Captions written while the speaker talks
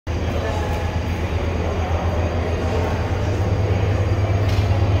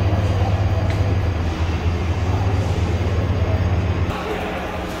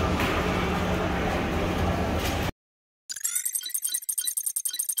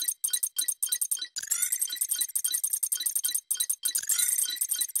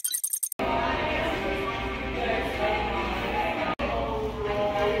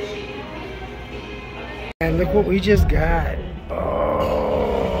And look what we just got.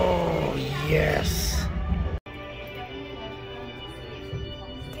 Oh, yes.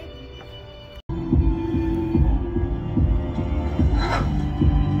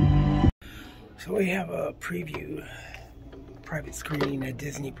 So we have a preview, private screening, a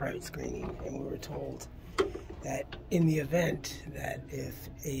Disney private screening, and we were told that in the event that if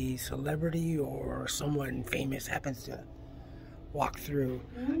a celebrity or someone famous happens to walk through,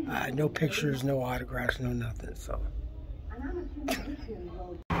 no pictures, no autographs, no nothing. So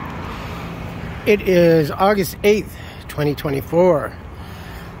it is August 8th, 2024.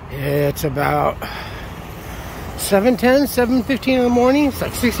 It's about 7:10, 7:15 in the morning. It's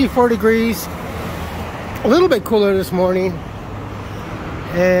like 64 degrees. A little bit cooler this morning.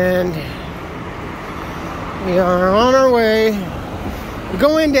 And we are on our way. We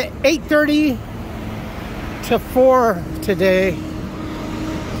go into 8:30 to 4 today.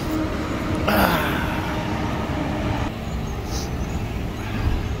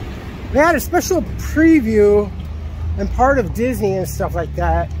 We had a special preview and part of Disney and stuff like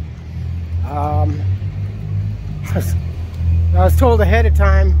that. I was told ahead of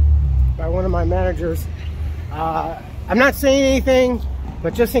time by one of my managers, I'm not saying anything,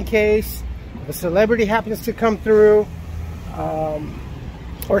 but just in case if a celebrity happens to come through,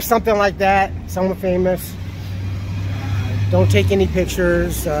 or something like that, someone famous, don't take any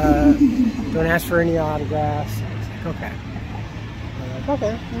pictures, don't ask for any autographs. Okay.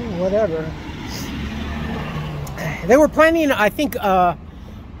 Okay, whatever. They were planning, I think,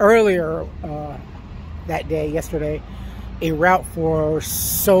 earlier that day, yesterday, a route for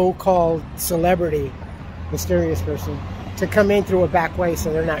so-called celebrity, mysterious person, to come in through a back way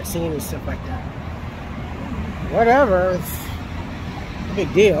so they're not seen and stuff like that. Whatever, it's a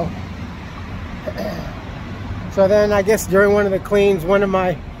big deal. So then I guess during one of the cleans, one of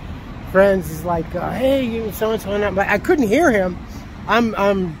my friends is like, hey, you so-and-so, and but I couldn't hear him.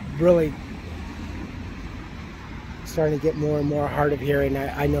 I'm really starting to get more and more hard of hearing.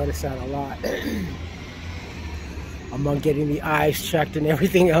 I notice that a lot. Among getting the eyes checked and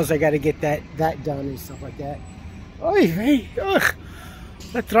everything else, I got to get that done and stuff like that. Oy, hey, ugh,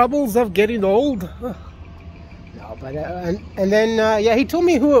 the troubles of getting old. Ugh. No, but and then yeah, he told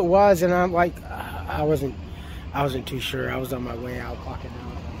me who it was, and I'm like, I wasn't too sure. I was on my way out, walking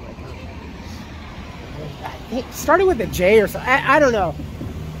out. I'm like, okay. It started with a J or something. I don't know,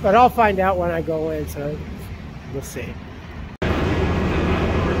 but I'll find out when I go in. So we'll see.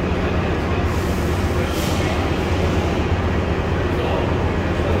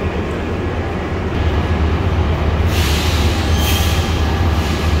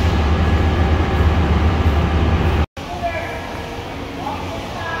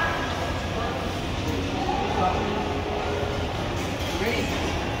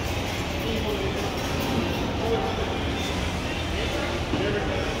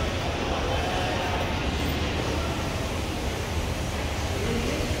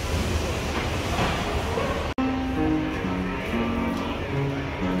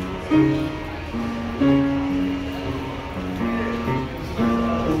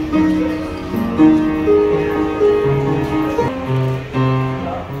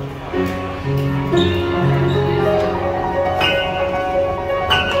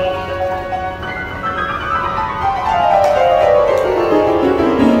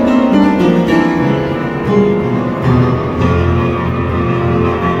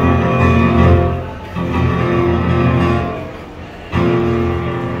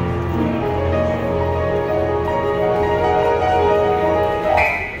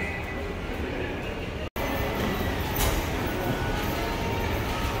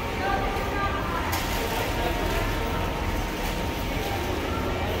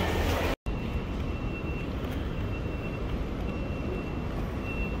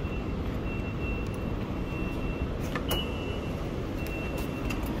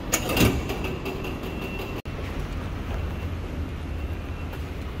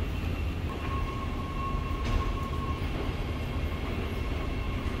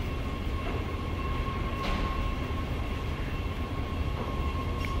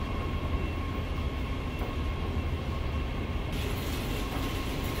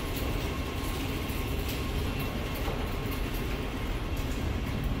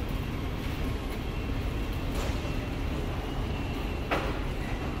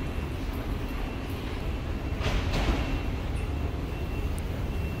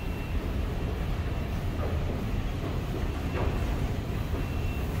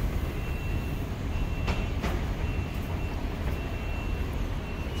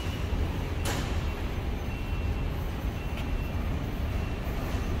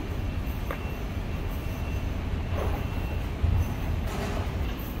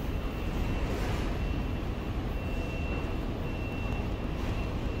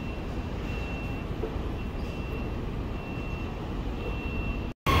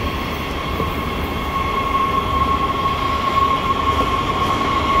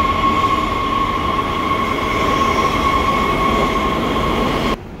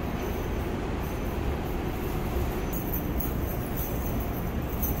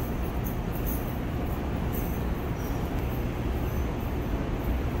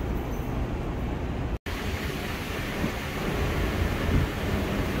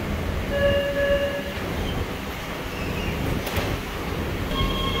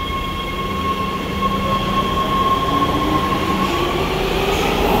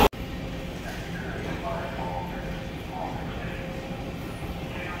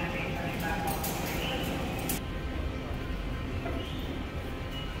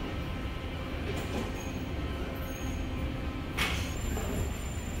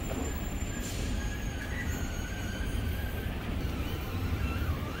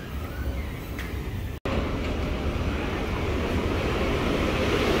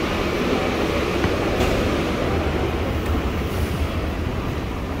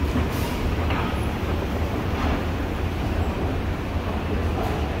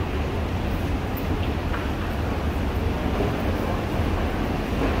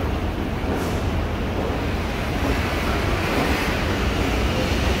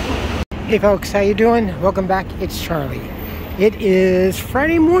 Hey folks, how you doing? Welcome back. It's Charlie. It is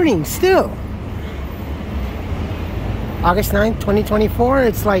Friday morning still. August 9th, 2024.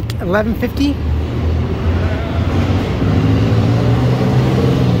 It's like 11:50.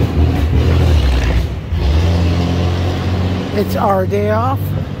 It's our day off.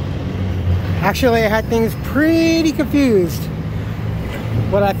 Actually, I had things pretty confused.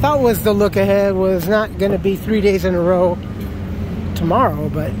 What I thought was the look ahead was not going to be 3 days in a row tomorrow,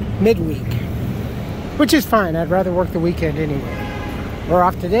 but midweek, which is fine. I'd rather work the weekend anyway. We're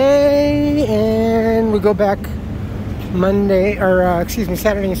off today and we go back Monday, or excuse me,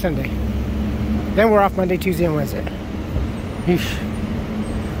 Saturday and Sunday. Then we're off Monday, Tuesday, and Wednesday. Eesh.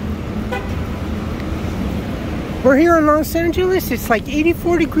 We're here in Los Angeles. It's like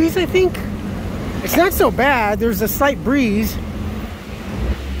 84 degrees, I think. It's not so bad. There's a slight breeze.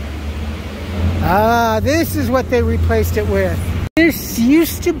 This is what they replaced it with. This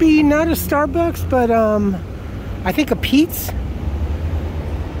used to be not a Starbucks, but I think a Pete's.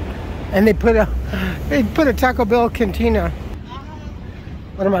 And they put a Taco Bell cantina.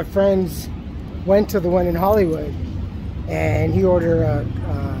 One of my friends went to the one in Hollywood, and he ordered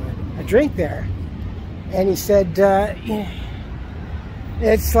a drink there. And he said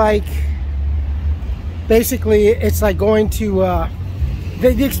it's like, basically it's like going to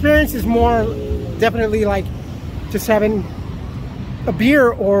the experience is more definitely like just having a beer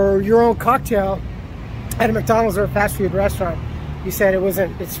or your own cocktail at a McDonald's or a fast food restaurant. He said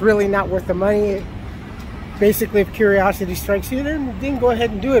it's really not worth the money. Basically, if curiosity strikes you, then go ahead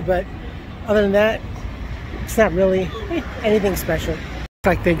and do it. But other than that, it's not really anything special. It's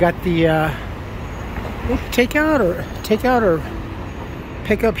like they got the takeout or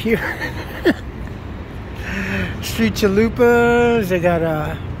pick up here. Street chalupas. They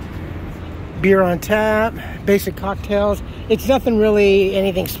got beer on tap, basic cocktails. It's nothing really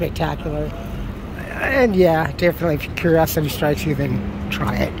anything spectacular. And yeah, definitely if curiosity strikes you, then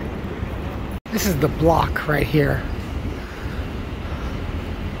try it. This is the block right here.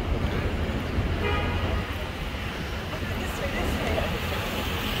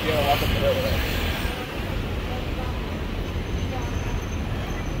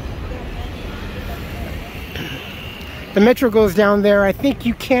 The metro goes down there. I think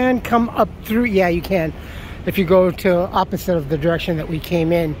you can come up through. Yeah, you can. If you go to opposite of the direction that we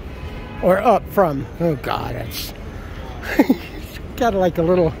came in, or up from. Oh God, it's got like a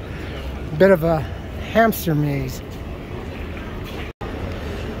little bit of a hamster maze.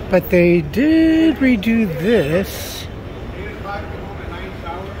 But they did redo this.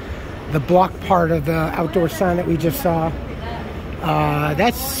 The block part of the outdoor sign that we just saw.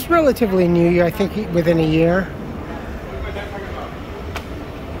 That's relatively new. I think within a year.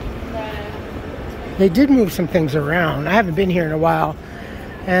 They did move some things around. I haven't been here in a while,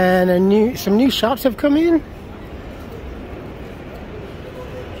 and some new shops have come in.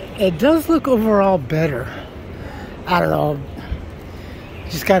 It does look overall better. I don't know.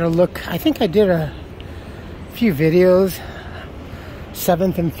 Just gotta look. I think I did a few videos.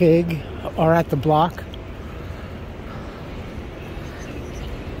 7th and Fig are at the block.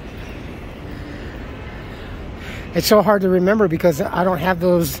 It's so hard to remember because I don't have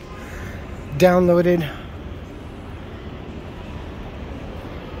those downloaded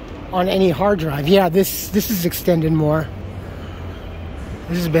on any hard drive. Yeah, this is extended more.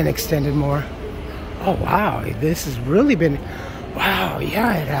 This has been extended more. Oh wow, this has really been, wow,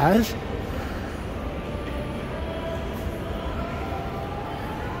 yeah it has.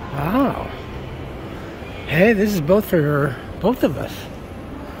 Wow. Hey, this is both for both of us.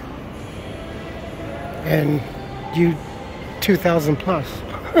 And you 2,000 plus.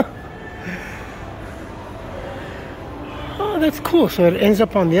 Oh, that's cool. So it ends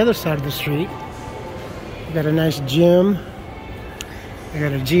up on the other side of the street. We got a nice gym. I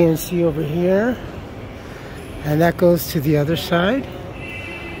got a GNC over here. And that goes to the other side.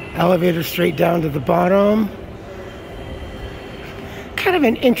 Elevator straight down to the bottom. Kind of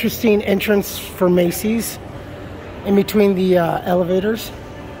an interesting entrance for Macy's in between the elevators.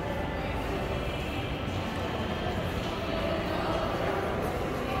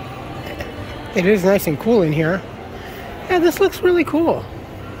 It is nice and cool in here. Yeah, this looks really cool.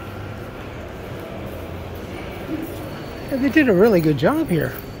 Yeah, they did a really good job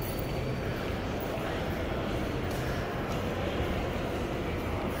here.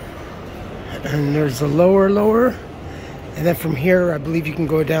 And there's the lower. And then from here, I believe you can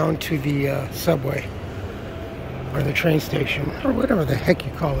go down to the subway. Or the train station. Or whatever the heck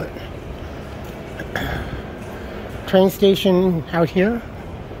you call it. Train station out here.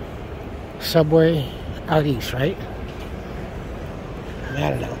 Subway out east, right? I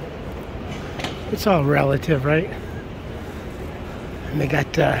don't know. It's all relative, right? And they got,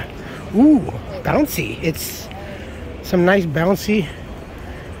 ooh, bouncy. It's some nice bouncy.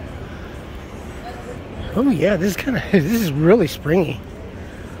 Oh yeah, this is really springy.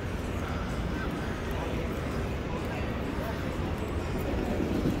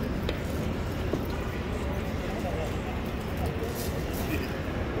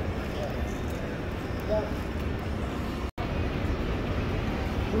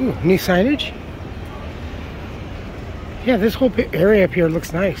 Ooh, new signage. Yeah, this whole area up here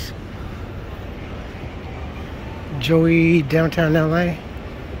looks nice. Joey, downtown LA.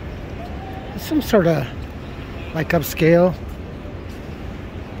 Some sort of like upscale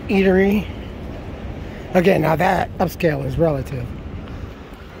eatery. Again, now that upscale is relative.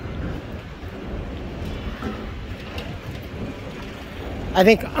 I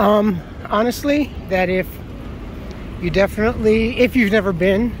think honestly that if you've never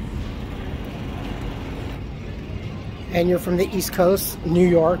been and you're from the East Coast, New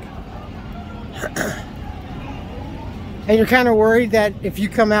York, and you're kind of worried that if you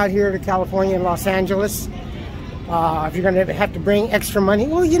come out here to California and Los Angeles, if you're going to have to bring extra money,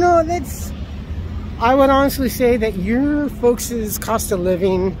 well, you know, I would honestly say that your folks' cost of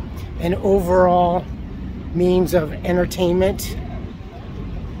living and overall means of entertainment,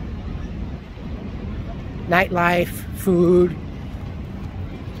 nightlife, food,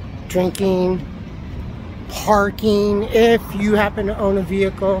 drinking, parking, if you happen to own a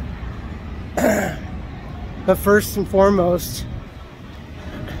vehicle. But first and foremost,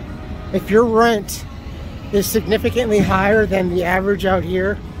 if your rent is significantly higher than the average out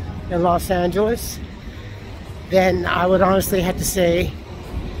here in Los Angeles, then I would honestly have to say,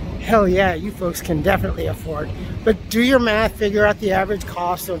 hell yeah, you folks can definitely afford. But do your math, figure out the average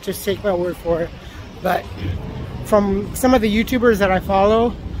cost, don't just take my word for it. But from some of the YouTubers that I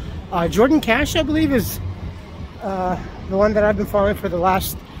follow, Jordan Cash, I believe, is the one that I've been following for the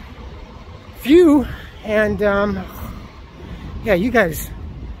last few. And yeah, you guys,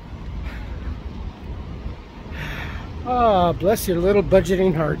 oh, bless your little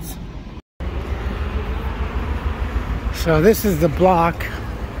budgeting hearts. So this is the block.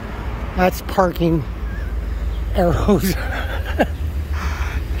 That's parking arrows.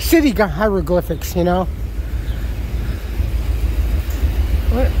 City hieroglyphics, you know.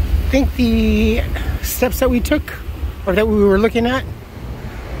 I think the steps that we took, or that we were looking at,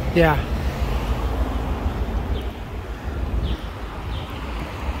 yeah.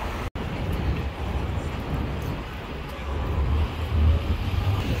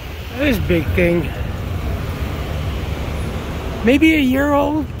 This big thing, maybe a year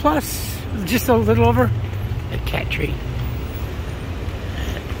old plus, just a little over. A cat tree.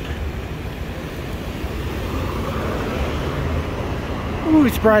 Ooh,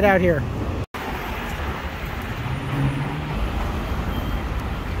 it's bright out here.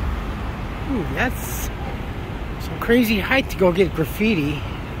 Ooh, that's some crazy height to go get graffiti.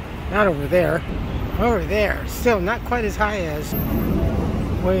 Not over there. Over there. Still not quite as high as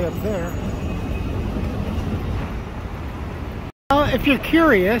way up there. Well, if you're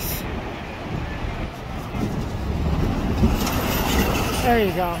curious, there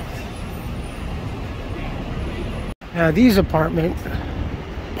you go. Now these apartments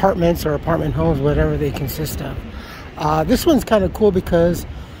or apartment homes, whatever they consist of. This one's kind of cool because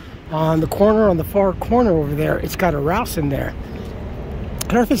on the far corner over there, it's got a Rouse in there. I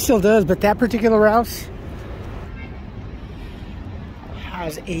don't know if it still does, but that particular Rouse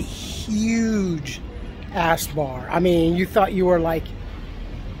has a huge ass bar. I mean, you thought you were like,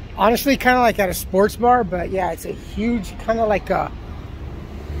 honestly, kind of like at a sports bar, but yeah, it's a huge, kind of like a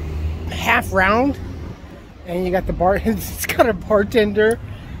half round, and you got the bar. It's got a bartender,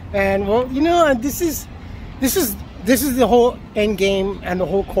 and well, you know, this is the whole end game and the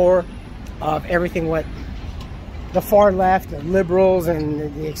whole core of everything what the far left, the liberals,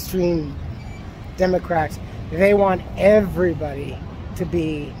 and the extreme Democrats, they want everybody to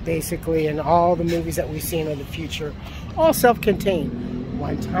be basically in all the movies that we've seen in the future, all self-contained.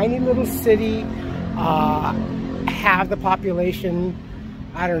 One tiny little city, have the population,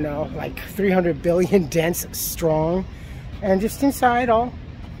 I don't know, like 300 billion dense strong, and just inside all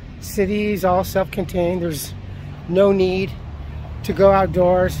cities, all self-contained. There's no need to go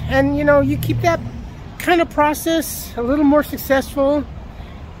outdoors, and you know, you keep that kind of process a little more successful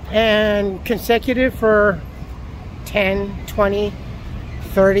and consecutive for 10, 20,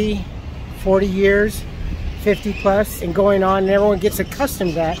 30, 40 years, 50 plus, and going on, and everyone gets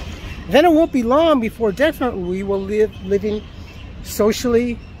accustomed to that. Then it won't be long before definitely we will living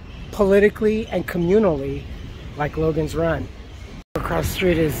socially, politically, and communally like Logan's Run. across the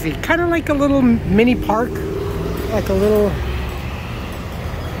street is the kind of like a little mini park, like a little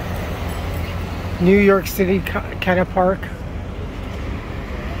New York City kind of park.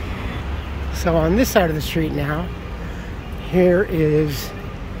 So on this side of the street now, here is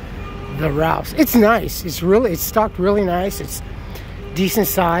the Ralph's. It's nice. It's stocked really nice. It's decent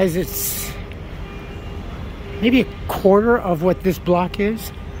size. It's maybe a quarter of what this block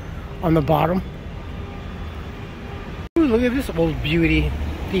is on the bottom. Ooh, look at this old beauty.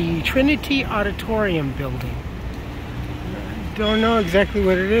 The Trinity Auditorium building. Don't know exactly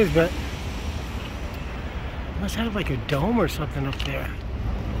what it is, but it must have like a dome or something up there.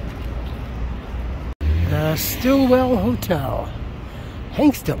 The Stillwell Hotel.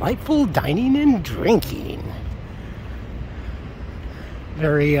 Hank's Delightful Dining and Drinking.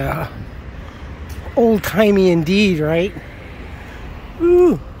 Very old-timey indeed, right?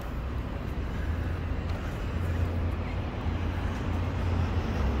 Ooh.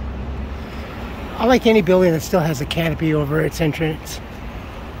 I like any building that still has a canopy over its entrance.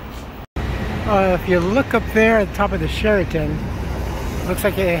 If you look up there at the top of the Sheraton, looks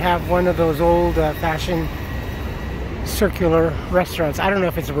like they have one of those old fashioned circular restaurants. I don't know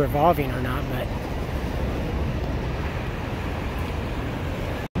if it's revolving or not,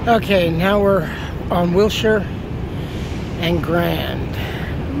 but... Okay, now we're on Wilshire and Grand.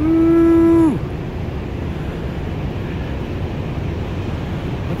 Woo!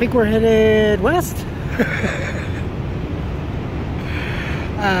 I think we're headed west.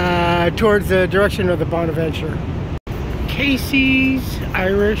 Towards the direction of the Bonaventure. Casey's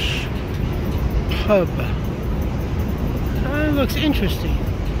Irish Pub. Looks interesting.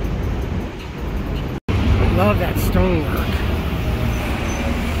 Love that stonework.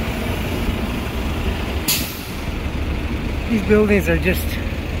 These buildings are just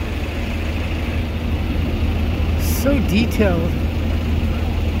so detailed.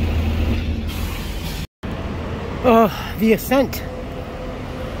 Oh, the Ascent.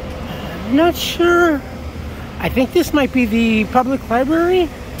 I'm not sure. I think this might be the public library.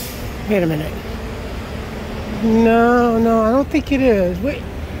 Wait a minute. No, I don't think it is. Wait.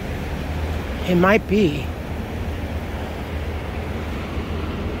 It might be.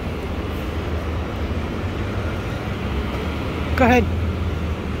 Go ahead.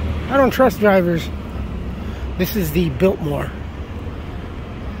 I don't trust drivers. This is the Biltmore.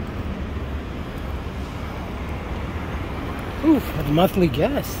 Ooh, for the monthly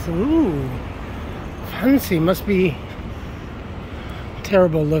guests. Ooh. Fancy. Must be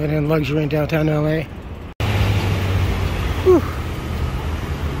terrible living in luxury in downtown LA. Whew.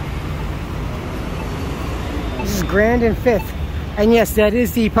 This is Grand and 5th. And yes, that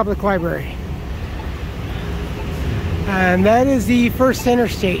is the public library. And that is the First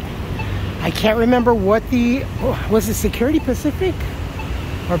Interstate. I can't remember what the... was it Security Pacific?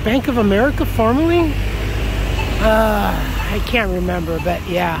 Or Bank of America formerly? I can't remember, but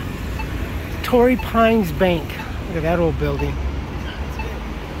yeah. Torrey Pines Bank. Look at that old building.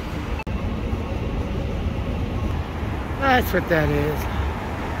 That's what that is.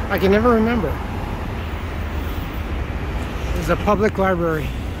 I can never remember. It's a public library.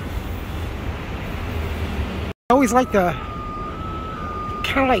 I always like the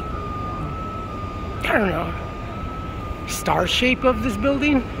kind of like, I don't know, star shape of this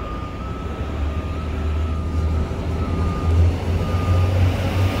building.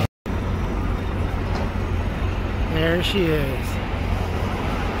 There she is.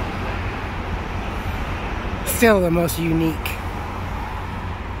 Still the most unique.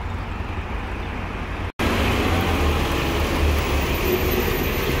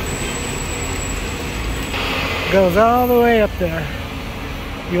 Goes all the way up there.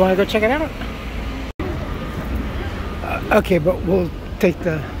 You want to go check it out? Okay, but we'll take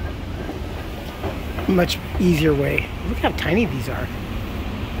the much easier way. Look how tiny these are.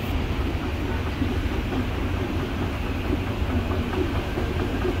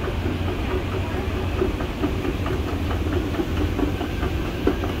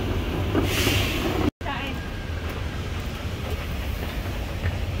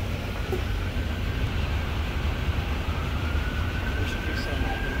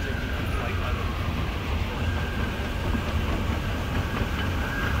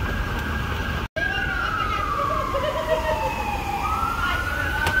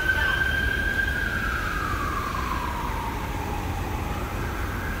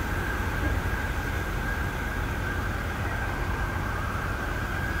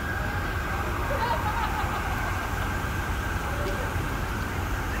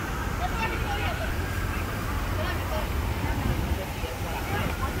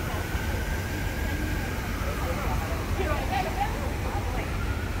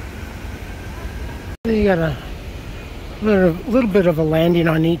 So you got a little bit of a landing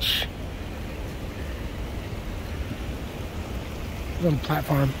on each little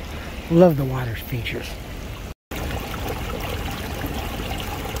platform. Love the water features.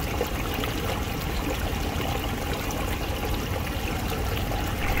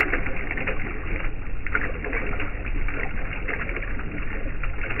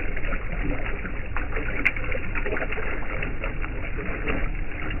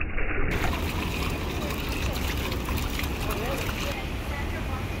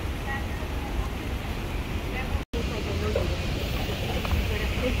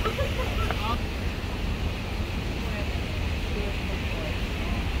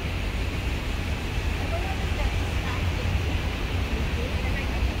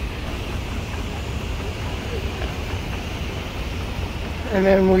 And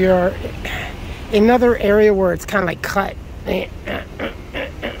then we are in another area where it's kind of like cut. They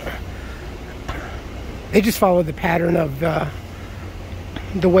just follow the pattern of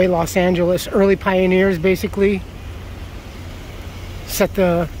the way Los Angeles early pioneers basically set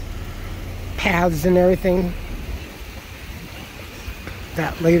the paths and everything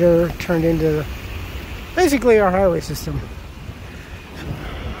that later turned into basically our highway system.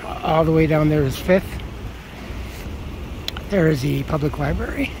 All the way down there is 5th. There is the public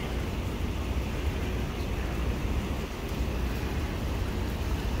library.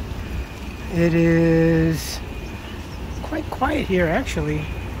 It is quite quiet here, actually,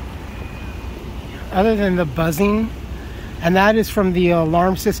 other than the buzzing, and that is from the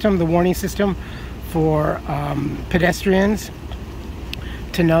alarm system, the warning system for pedestrians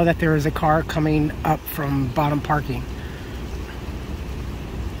to know that there is a car coming up from bottom parking.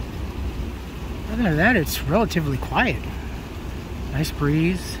 Other than that, it's relatively quiet. Nice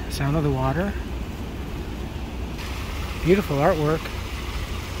breeze, sound of the water. Beautiful artwork.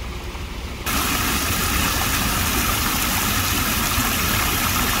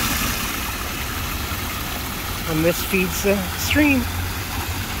 And this feeds the stream.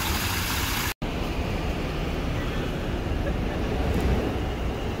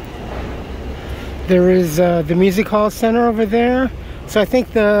 There is the music hall center over there. So I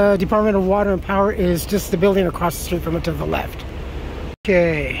think the Department of Water and Power is just the building across the street from it to the left.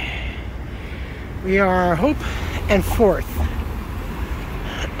 Okay, we are Hope and 4th.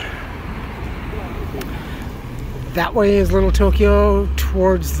 That way is Little Tokyo.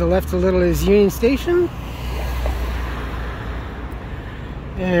 Towards the left a little is Union Station.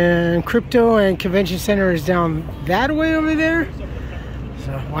 And Crypto and Convention Center is down that way over there.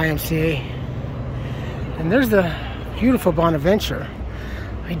 So YMCA. And there's the beautiful Bonaventure.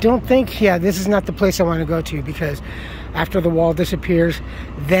 I don't think, yeah, this is not the place I want to go to, because after the wall disappears,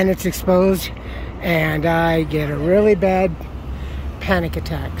 then it's exposed, and I get a really bad panic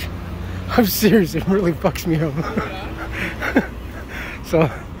attack. I'm serious, it really fucks me up. So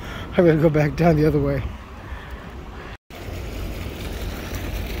I'm gonna go back down the other way.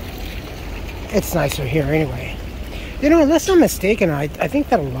 It's nicer here anyway. You know, unless I'm mistaken, I think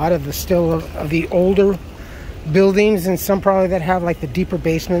that a lot of the still of the older buildings, and some probably that have like the deeper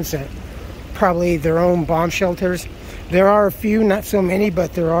basements and probably their own bomb shelters. There are a few, not so many,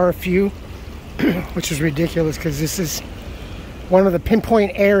 but there are a few, which is ridiculous because this is one of the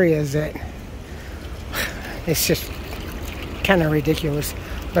pinpoint areas that it's just kind of ridiculous.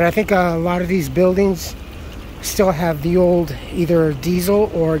 But I think a lot of these buildings still have the old either diesel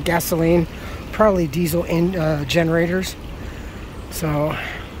or gasoline, probably diesel generators. So,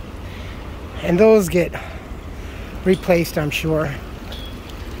 and those get replaced, I'm sure,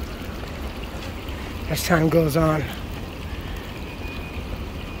 as time goes on.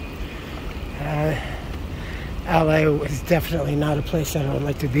 LA is definitely not a place that I would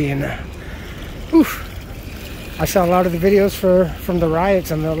like to be in. Oof. I saw a lot of the videos from the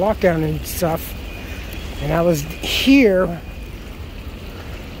riots and the lockdown and stuff, and I was here,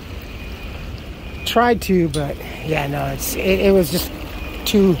 tried to, but yeah, no, it was just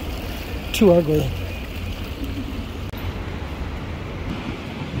too ugly.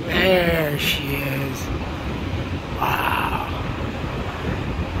 There she is. Wow.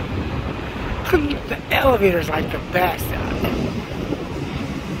 The elevator's like the best.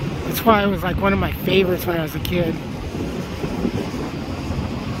 That's why it was like one of my favorites when I was a kid.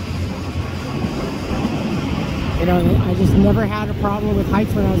 You know, I just never had a problem with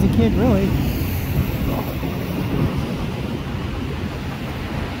heights when I was a kid, really.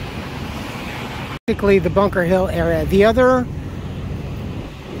 Basically the Bunker Hill area. The other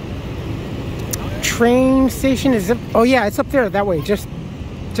train station is, oh yeah, it's up there that way, just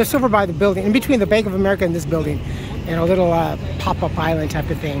over by the building, in between the Bank of America and this building, and a little pop-up island type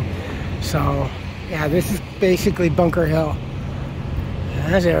of thing. So Yeah, this is basically Bunker Hill.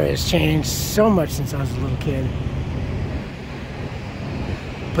 That area has changed so much since I was a little kid.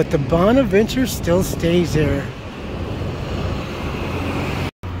 But the Bonaventure still stays there.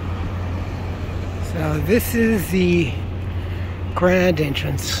 So this is the grand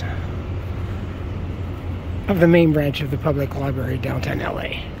entrance of the main branch of the public library downtown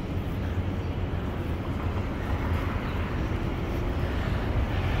LA.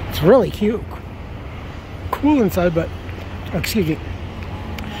 It's really cute. Cool inside, but excuse me.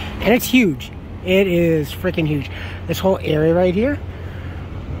 And it's huge. It is freaking huge. This whole area right here,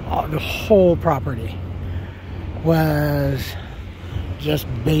 the whole property was just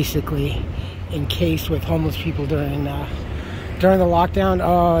basically encased with homeless people during the lockdown.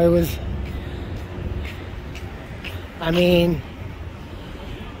 Oh, it was, I mean,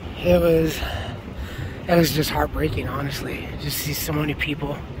 it was just heartbreaking, honestly. Just see so many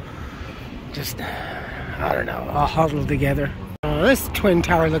people just, I don't know, all huddled together. This twin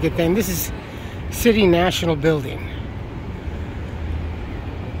tower looking thing, this is City National Building.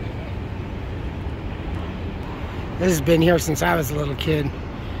 This has been here since I was a little kid.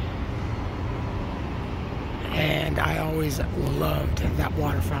 And I always loved that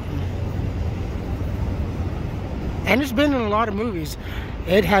water fountain. And it's been in a lot of movies.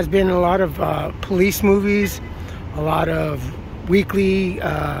 It has been in a lot of police movies, a lot of weekly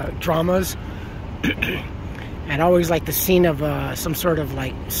dramas. And always like the scene of some sort of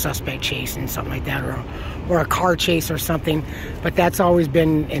like suspect chase and something like that, or a car chase or something. But that's always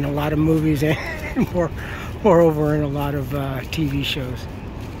been in a lot of movies and moreover in a lot of TV shows.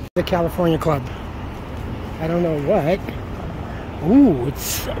 The California Club. I don't know what. Ooh,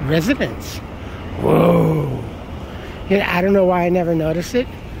 it's residence. Whoa. Yeah, I don't know why I never noticed it.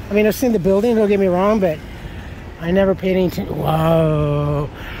 I mean, I've seen the building, don't get me wrong, but I never paid any attention. Whoa.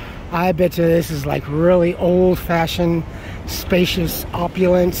 I bet you this is like really old-fashioned, spacious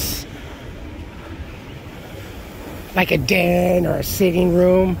opulence. Like a den or a sitting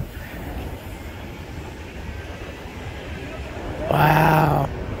room. Wow.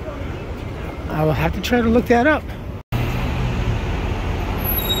 I will have to try to look that up.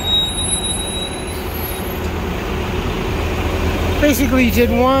 Basically, you did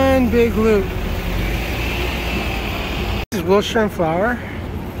one big loop. This is Wilshire and Flower.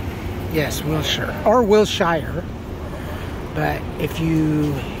 Yes, Wilshire. Or Wilshire. But if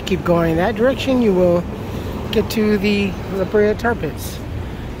you keep going in that direction, you will get to the La Brea tar pits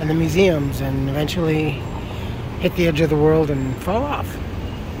and the museums and eventually hit the edge of the world and fall off.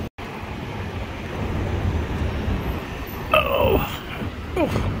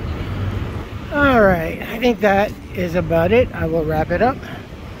 Alright, I think that is about it. I will wrap it up.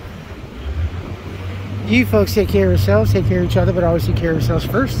 You folks take care of yourselves, take care of each other, but always take care of yourselves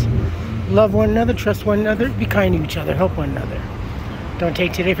first. Love one another, trust one another, be kind to each other, help one another. Don't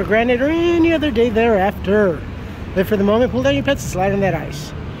take today for granted or any other day thereafter. Live for the moment, pull down your pets and slide on that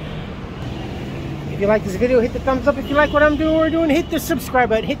ice. If you like this video, hit the thumbs up. If you like what I'm doing or doing, hit the subscribe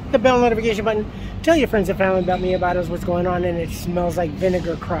button, hit the bell notification button. Tell your friends and family about me, about us, what's going on, and it smells like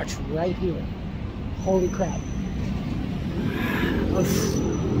vinegar crotch right here. Holy crap. Oof.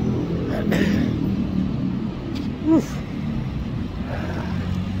 Oof.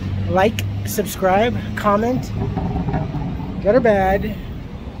 Like, subscribe, comment, good or bad.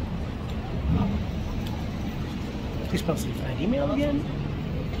 Please post me find email again.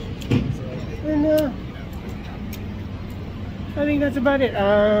 And I think that's about it.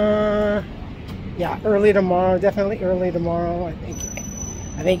 Yeah, early tomorrow, definitely early tomorrow.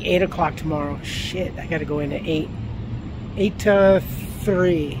 I think 8 o'clock tomorrow. Shit, I gotta go in at 8 to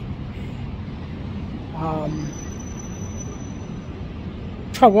 3.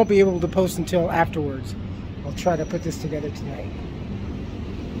 I won't be able to post until afterwards. I'll try to put this together tonight.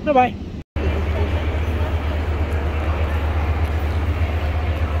 Bye-bye.